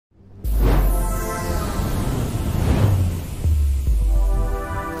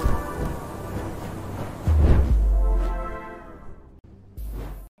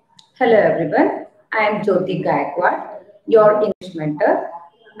Hello everyone, I am Jyoyhi Gaikwad, your English mentor.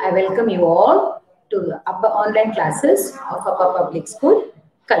 I welcome you all to the upper online classes of Upper Public School,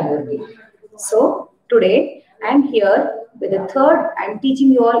 Kalburgi. So today I am here with the third. I am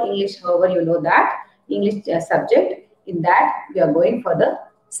teaching you all English. However, you know that English subject. In that we are going for the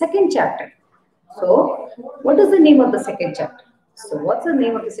second chapter. So what is the name of the second chapter? So what's the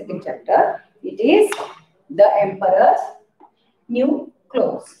name of the second chapter? It is The Emperor's New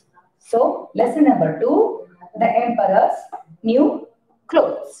Clothes. So, lesson number 2, the Emperor's New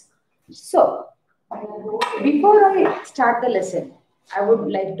Clothes. So, before I start the lesson, I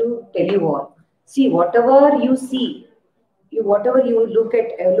would like to tell you all. See, whatever you see, whatever you look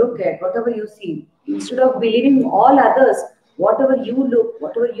at, whatever you see, instead of believing all others, whatever you look,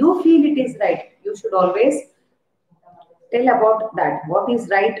 whatever you feel it is right, you should always tell about that. What is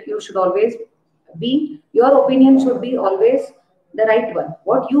right, you should always be, your opinion should be always the right one.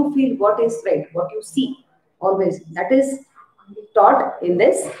 What you feel, what is right, what you see, always. That is taught in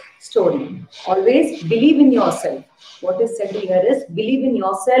this story. Always believe in yourself. What is said here is believe in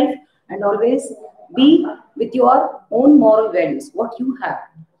yourself and always be with your own moral values, what you have.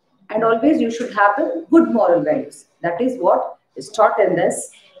 And always you should have the good moral values. That is what is taught in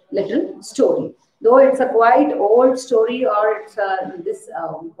this little story. Though it's a quite old story, or it's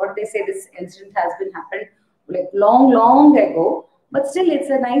what they say, this incident has been happened like long ago, but still it's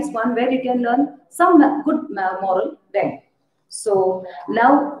a nice one where you can learn some good moral value. So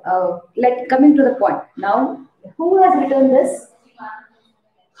now, coming to the point. Now, who has written this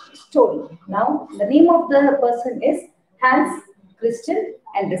story? Now, the name of the person is Hans Christian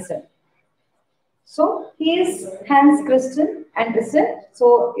Andersen. So he is Hans Christian Andersen.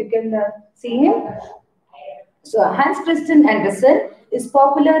 So you can see him. So Hans Christian Andersen is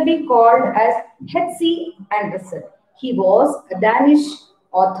popularly called as H.C. Andersen. He was a Danish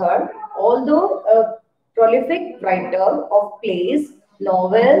author, although a prolific writer of plays,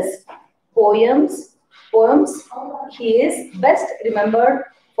 novels, poems. He is best remembered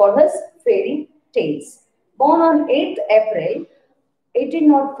for his fairy tales. Born on 8th April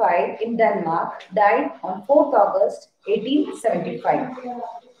 1805 in Denmark, died on 4th August 1875.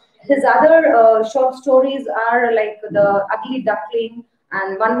 His other short stories are like The Ugly Duckling,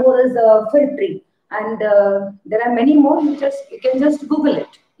 and one more is The Fir Tree. And there are many more. You can just Google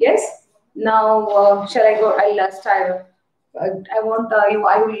it. Yes. Now, shall I go? I'll start. I will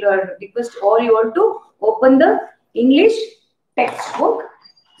request all you all to open the English textbook.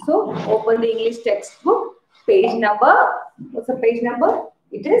 So, open the English textbook. Page number. What's the page number?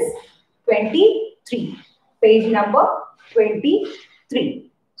 It is 23. Page number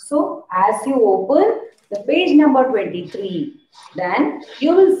 23. So, as you open the page number 23, then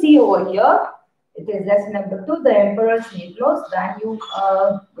you will see over here, it is lesson number 2, the Emperor's New Clothes. Then you,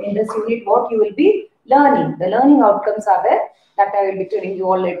 in this unit, what you will be learning. The learning outcomes are there that I will be telling you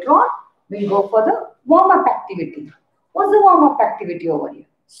all later on. We'll go for the warm-up activity. What's the warm-up activity over here?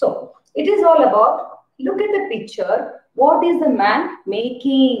 So, it is all about, look at the picture. What is the man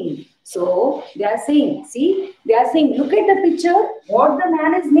making? So, they are saying, see, they are saying, look at the picture, what the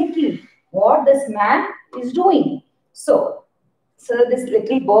man is making, what this man is doing. So this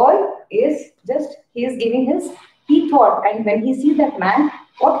little boy is he is giving he thought, and when he sees that man,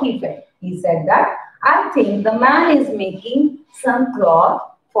 what he felt? He said that, I think the man is making some cloth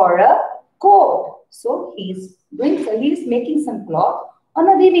for a coat. So he's making some cloth on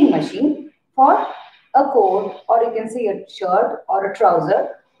a weaving machine for a coat, or you can say a shirt or a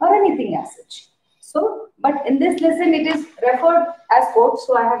trouser or anything as such. So, but in this lesson it is referred as coat,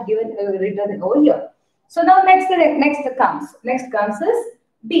 so I have given written it over here. So now next comes is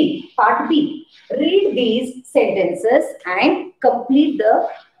B, part B. Read these sentences and complete the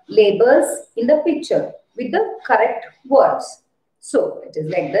labels in the picture with the correct words. So it is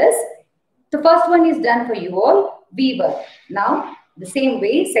like this. The first one is done for you all, weaver. Now the same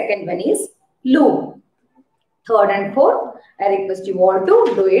way, second one is loom. Third and fourth, I request you all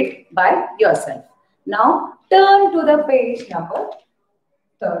to do it by yourself. Now turn to the page number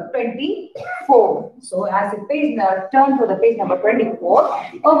 24. So as a turn to the page number 24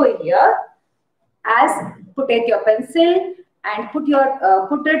 over here. As take your pencil and put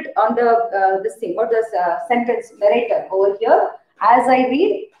it on the sentence narrator over here. As I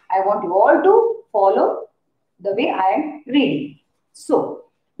read, I want you all to follow the way I am reading. So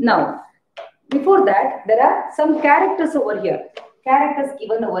now, before that, there are some characters over here. Characters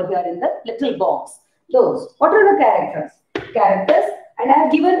given over here in the little box. Those. What are the characters? Characters, and I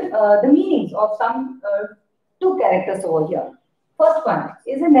have given the meanings of some 2 characters over here. First one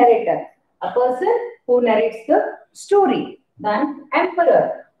is a narrator, a person who narrates the story. Then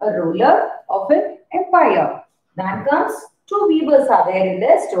emperor, a ruler of an empire. Then comes two weavers are there in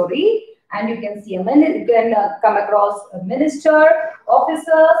the story, and you can see you can come across a minister,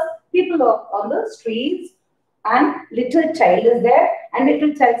 officers, people on the streets, and little child is there, and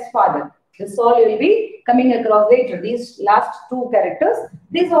little child's father. This all will be coming across later. These last two characters,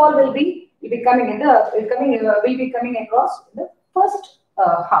 these all will be coming in the will be coming across in the first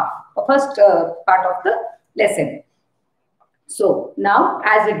first part of the lesson. So now,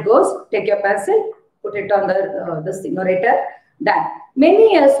 as it goes, take your pencil, put it on the narrator. That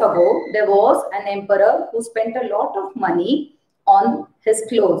many years ago, there was an emperor who spent a lot of money on his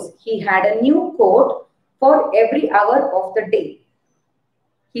clothes. He had a new coat for every hour of the day.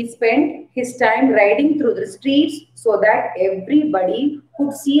 He spent his time riding through the streets so that everybody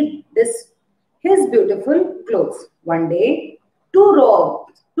could see his beautiful clothes. One day, two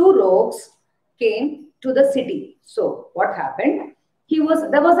rogues came to the city. So what happened? There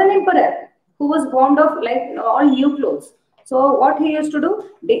was an emperor who was fond of like all new clothes. So what he used to do?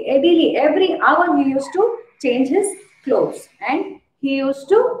 Daily, every hour he used to change his clothes, and he used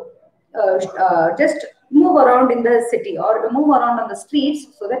to just move around in the city or move around on the streets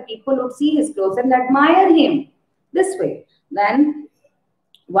so that people would see his clothes and admire him this way. Then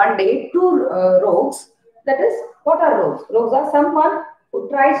one day, two rogues, that is, what are rogues? Rogues are someone who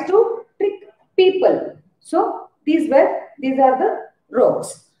tries to trick people. So these are the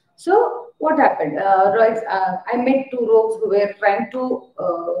rogues. So what happened? I met two rogues who were trying to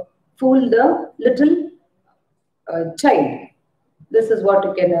fool the little child. This is what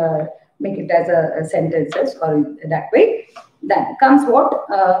you can make it as a sentences or that way. Then comes what?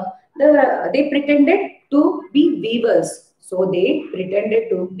 They pretended to be weavers. So they pretended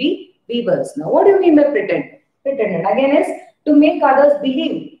to be weavers. Now, what do you mean by pretend? Pretended again is to make others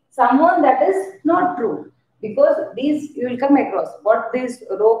believe someone that is not true. Because these you will come across what these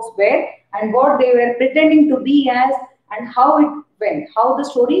rogues were and what they were pretending to be as, and how it went, how the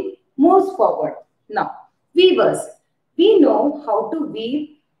story moves forward. Now, weavers. We know how to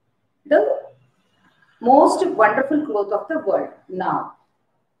weave the most wonderful cloth of the world. Now,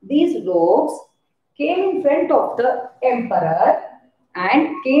 these rogues came in front of the emperor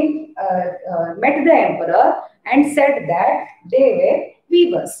and met the emperor and said that they were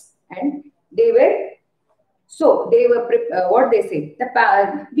weavers and they were. So they were what they say.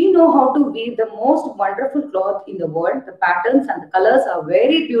 We know how to weave the most wonderful cloth in the world. The patterns and the colors are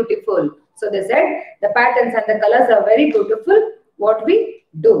very beautiful. So they said the patterns and the colors are very beautiful. What we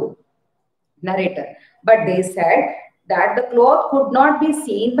do? Narrator. But they said that the cloth could not be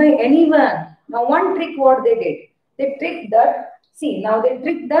seen by anyone. Now one trick what they did. They tricked the, see now they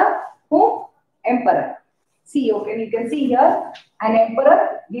tricked the who? Emperor. See, okay, you can see here an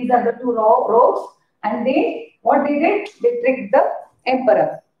emperor. These are the two rogues. And what they did? They tricked the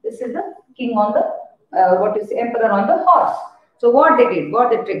emperor. This is the king on the, emperor on the horse. So what they did? What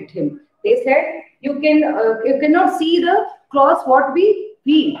they tricked him? They said, you cannot see the cloth what we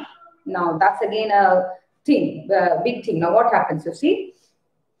weave. Now that's again a thing, big thing. Now what happens? You see,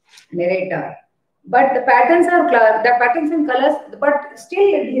 narrator. But the patterns and colors, but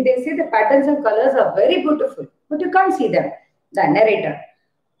still they say the patterns and colors are very beautiful, but you can't see them. The narrator.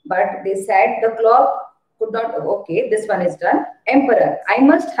 But they said the cloth could not, okay, this one is done. Emperor, I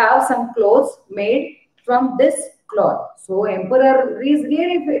must have some clothes made from this cloth. So emperor is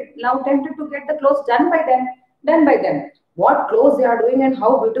really now tempted to get the clothes done by them. What clothes they are doing and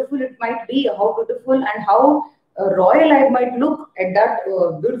how beautiful it might be, how beautiful and how royal I might look at that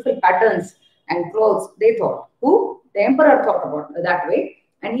beautiful patterns and clothes, they thought. Who? The emperor thought about that way.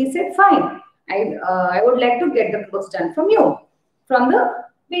 And he said, fine, I would like to get the clothes done from you, from the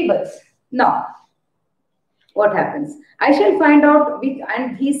weavers. Now, what happens? I shall find out,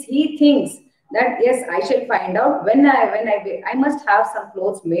 and he thinks that yes, I shall find out when I must have some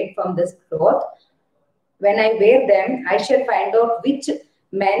clothes made from this cloth. When I wear them, I shall find out which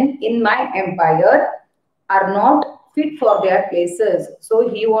men in my empire are not fit for their places. So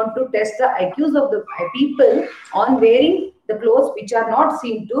he wants to test the IQs of the people on wearing the clothes which are not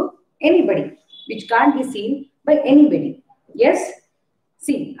seen to anybody, which can't be seen by anybody. Yes.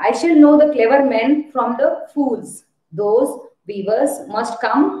 See, I shall know the clever men from the fools. Those weavers must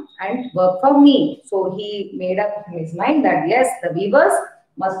come and work for me. So he made up his mind that yes, the weavers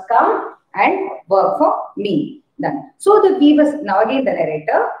must come and work for me. Then, so the weavers, now again the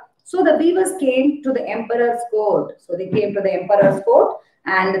narrator. So the weavers came to the emperor's court. So they came to the emperor's court,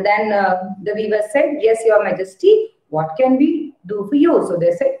 and then the weavers said, yes, your majesty, what can we do for you? So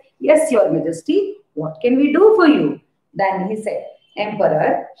they said, yes, your majesty, what can we do for you? Then he said,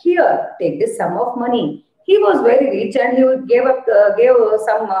 Emperor, here, take this sum of money. He was very rich and he gave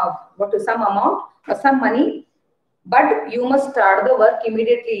some amount or some money, but you must start the work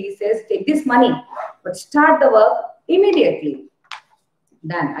immediately. He says, take this money, but start the work immediately.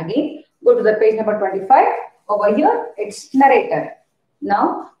 Then again, go to the page number 25. Over here, it's narrator.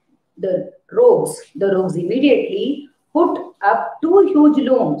 Now, the rogues immediately put up two huge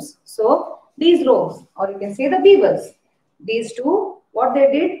looms. So, these rogues, or you can say the weavers, these two, what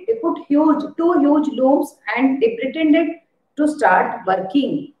they did, they put two huge looms and they pretended to start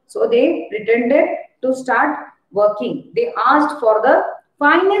working. So, they pretended to start working. They asked for the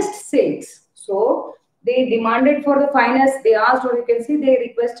finest silks. So, they demanded for the finest, they asked, or you can see they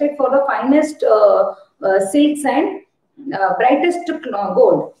requested for the finest silks and brightest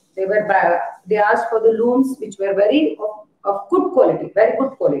gold. They asked for the looms which were very of good quality, very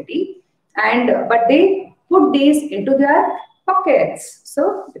good quality, and but they put these into their pockets.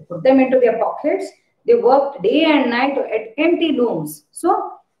 So they put them into their pockets. They worked day and night at empty looms.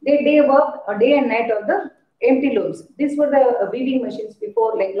 So they worked day and night on the empty looms. These were the weaving machines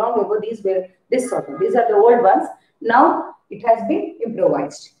before, like long ago. These were this sort of. These are the old ones. Now it has been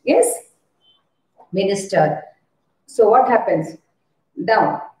improvised. Yes, minister. So what happens?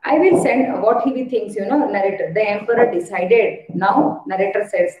 Now I will send what he thinks. Narrator. The emperor decided. Now narrator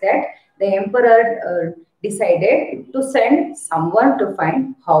says that the emperor decided to send someone to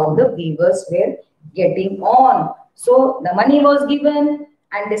find how the weavers were getting on. So the money was given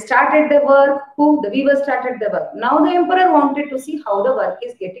and they started the work. The weavers started the work. Now the emperor wanted to see how the work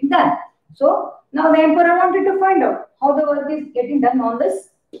is getting done. So now the emperor wanted to find out how the work is getting done on this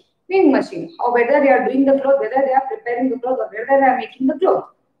weaving machine. Or whether they are doing the cloth, whether they are preparing the cloth, or whether they are making the cloth.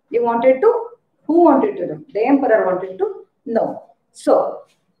 Who wanted to know? The emperor wanted to know. So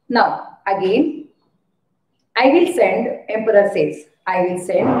now again, I will send, emperor says, I will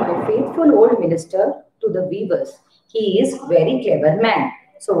send my faithful old minister to the weavers. He is very clever man.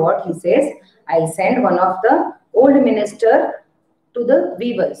 So what he says, I'll send one of the old minister to the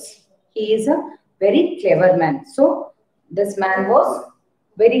weavers. He is a very clever man. So this man was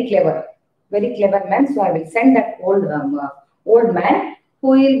very clever man. So I will send that old man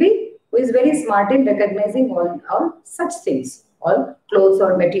who is very smart in recognizing all such things, all clothes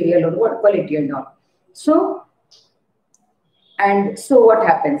or material or what quality and all. So what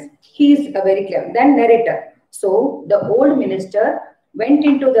happens? He is a very clever. Then narrator. So the old minister went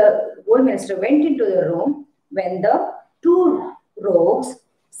into the room when the two rogues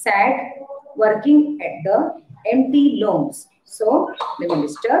sat working at the empty looms. So the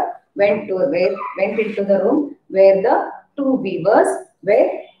minister went into the room where the two weavers were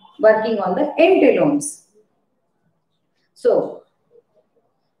working on the empty looms. So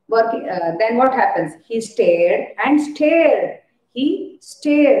then what happens? He stared and stared. He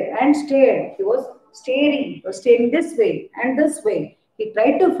stared and stared. He was staring this way and this way. He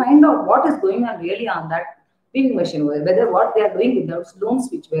tried to find out what is going on really on that weaving machine, whether what they are doing with those looms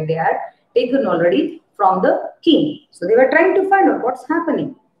which were they had taken already from the king. So they were trying to find out what's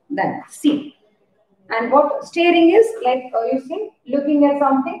happening. Then see. And what staring is, like you see, looking at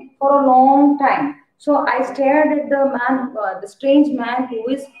something for a long time. So I stared at the man, the strange man who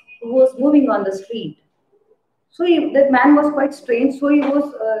was moving on the street. So that man was quite strange. So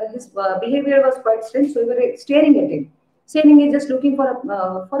his behavior was quite strange. So we were staring at him. Staring is just looking for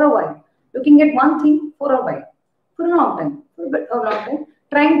a while, looking at one thing for a while, for a long time,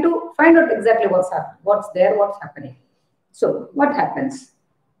 trying to find out exactly what's happening. So what happens?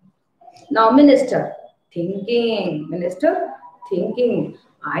 Now minister thinking.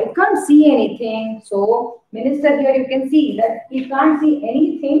 I can't see anything. So minister here you can see that he can't see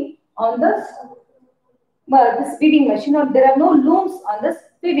anything on this weaving machine, or there are no looms on this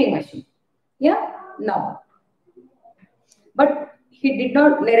weaving machine. Yeah, now. But he did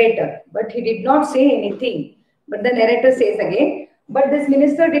not say anything. But the narrator says again, but this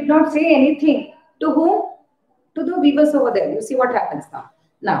minister did not say anything. To whom? To the weavers over there. You see what happens now.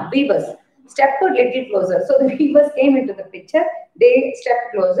 Now, weavers stepped a little closer. So the weavers came into the picture. They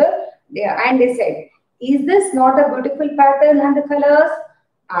stepped closer and they said, is this not a beautiful pattern and the colors?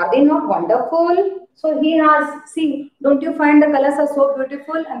 Are they not wonderful? So he asks, see, don't you find the colors are so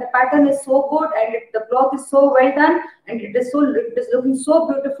beautiful and the pattern is so good and the cloth is so well done and it is looking so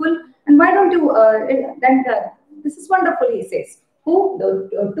beautiful, and why don't you this is wonderful, he says. Who?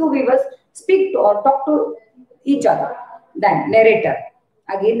 The two weavers speak to or talk to each other. Then narrator.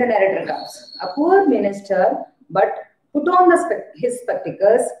 Again the narrator comes. A poor minister but put on his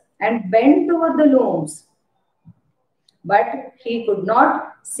spectacles and bent toward the looms. But he could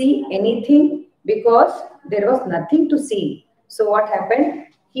not see anything because there was nothing to see. So what happened?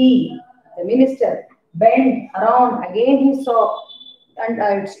 The minister, bent around. Again he saw,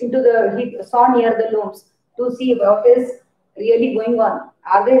 and he saw near the looms to see what is really going on.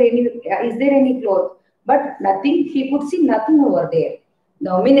 Are there any? Is there any cloth? But nothing. He could see nothing over there.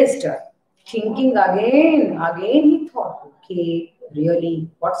 The minister, thinking again he thought, okay, really,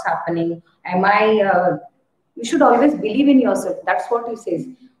 what's happening? Am I? You should always believe in yourself. That's what he says.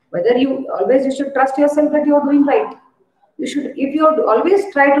 Whether you should trust yourself that you are doing right. You should, if you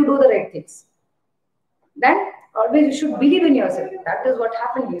always try to do the right things, then always you should believe in yourself. That is what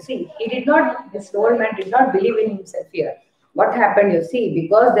happened, you see. This old man did not believe in himself here. What happened, you see,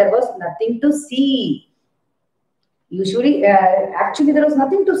 because there was nothing to see. Actually, there was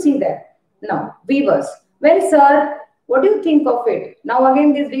nothing to see there. Now, weavers. Well, sir, what do you think of it? Now,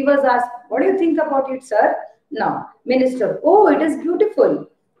 again, these weavers ask, what do you think about it, sir? Now, minister, oh, it is beautiful.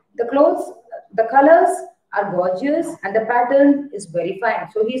 The clothes, the colors are gorgeous and the pattern is very fine.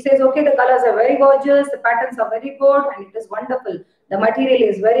 So he says, okay, the colors are very gorgeous, the patterns are very good, and it is wonderful. The material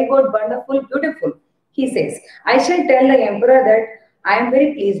is very good, wonderful, beautiful. He says, I shall tell the emperor that I am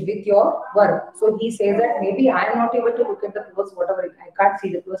very pleased with your work. So he says that maybe I am not able to look at the clothes, whatever, I can't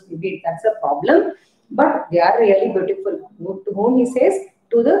see the clothes, maybe that's a problem, but they are really beautiful. To whom he says?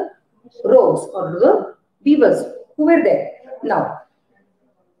 To the rogues or to the weavers who were there. Now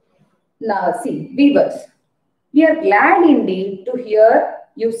see, weavers. We are glad indeed to hear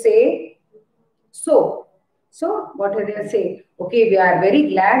you say so. So, what do they say? Okay, we are very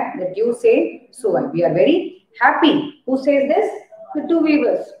glad that you say so, and we are very happy. Who says this? The two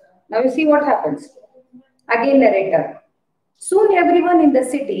weavers. Now, you see what happens. Again, narrator. Soon, everyone in the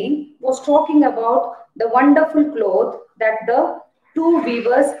city was talking about the wonderful cloth that the two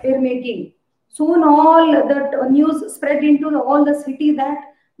weavers were making. Soon, all the news spread into all the city that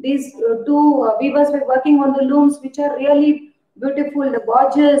these two weavers were working on the looms, which are really beautiful. The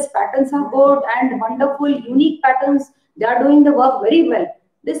gorgeous patterns are good and wonderful, unique patterns. They are doing the work very well.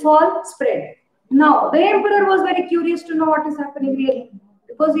 This all spread. Now, the emperor was very curious to know what is happening really,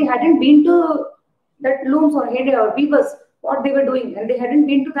 because he hadn't been to that looms or head or weavers, what they were doing, and they hadn't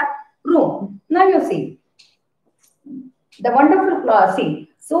been to that room. Now you see, the wonderful cloth. See,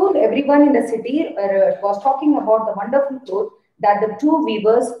 soon everyone in the city was talking about the wonderful cloth that the two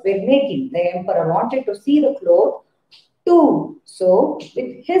weavers were making. The emperor wanted to see the cloth too. So,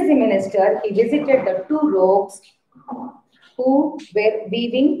 with his minister, he visited the two rogues who were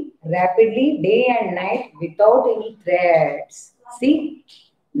weaving rapidly day and night without any threads. See,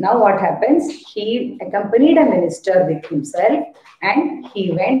 now what happens? He accompanied a minister with himself and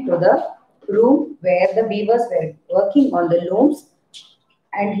he went to the room where the weavers were working on the looms,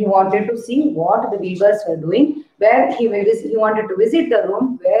 and he wanted to see what the weavers were doing, where he wanted to visit the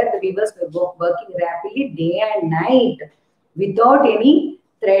room where the weavers were working rapidly day and night without any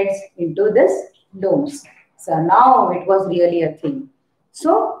threads into this looms. So now it was really a thing.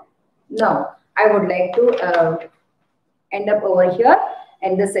 So now I would like to end up over here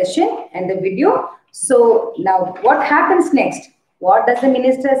and the session and the video. So now what happens next? What does the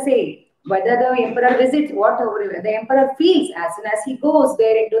minister say? Whether the emperor visits, what the emperor feels as soon as he goes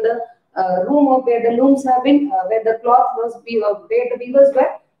there into the room of where the looms have been, where the cloth was, where the weavers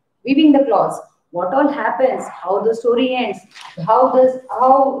were weaving the cloths. What all happens? How the story ends? How the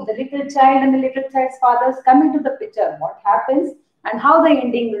little child and the little child's fathers come into the picture? What happens? And how the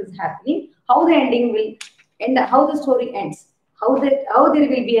ending is happening? How the ending will end? How the story ends? How there will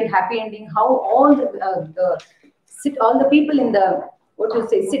be a happy ending? How all the people in the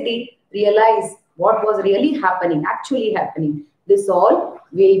city realize what was really happening, actually happening. This all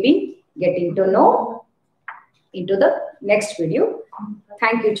will be getting to know into the next video.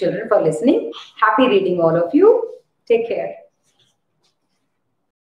 Thank you, children, for listening. Happy reading, all of you. Take care.